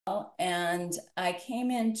and I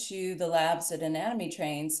came into the labs at Anatomy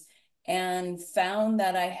Trains and found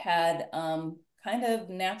that I had kind of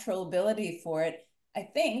natural ability for it. I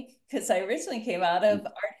think because I originally came out of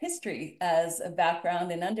art history as a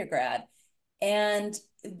background in undergrad. And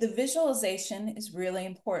the visualization is really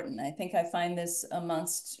important. I think I find this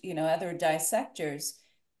amongst, other dissectors,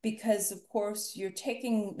 because of course you're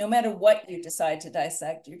taking, no matter what you decide to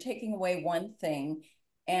dissect, you're taking away one thing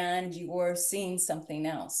and you're seeing something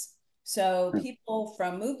else. So people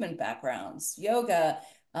from movement backgrounds, yoga,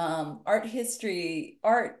 art history,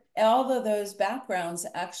 art, all of those backgrounds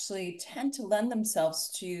actually tend to lend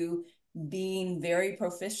themselves to being very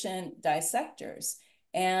proficient dissectors.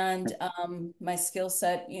 And my skill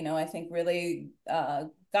set, I think really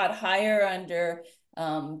got higher under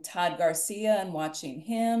Todd Garcia and watching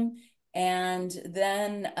him. And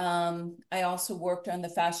then I also worked on the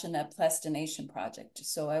Fascial Net Plastination Project.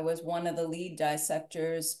 So I was one of the lead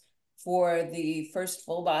dissectors for the first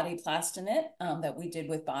full body plastinate that we did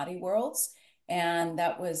with Body Worlds. And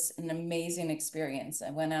that was an amazing experience.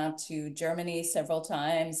 I went out to Germany several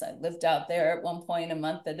times. I lived out there at one point a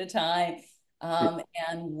month at a time,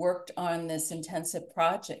 and worked on this intensive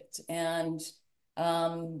project. And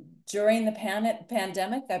during the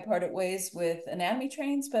pandemic, I parted ways with Anatomy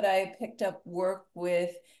Trains, but I picked up work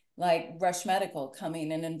with like Rush Medical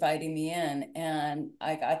coming and inviting me in, and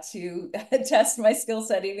I got to test my skill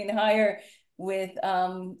set even higher with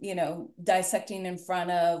dissecting in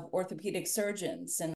front of orthopedic surgeons and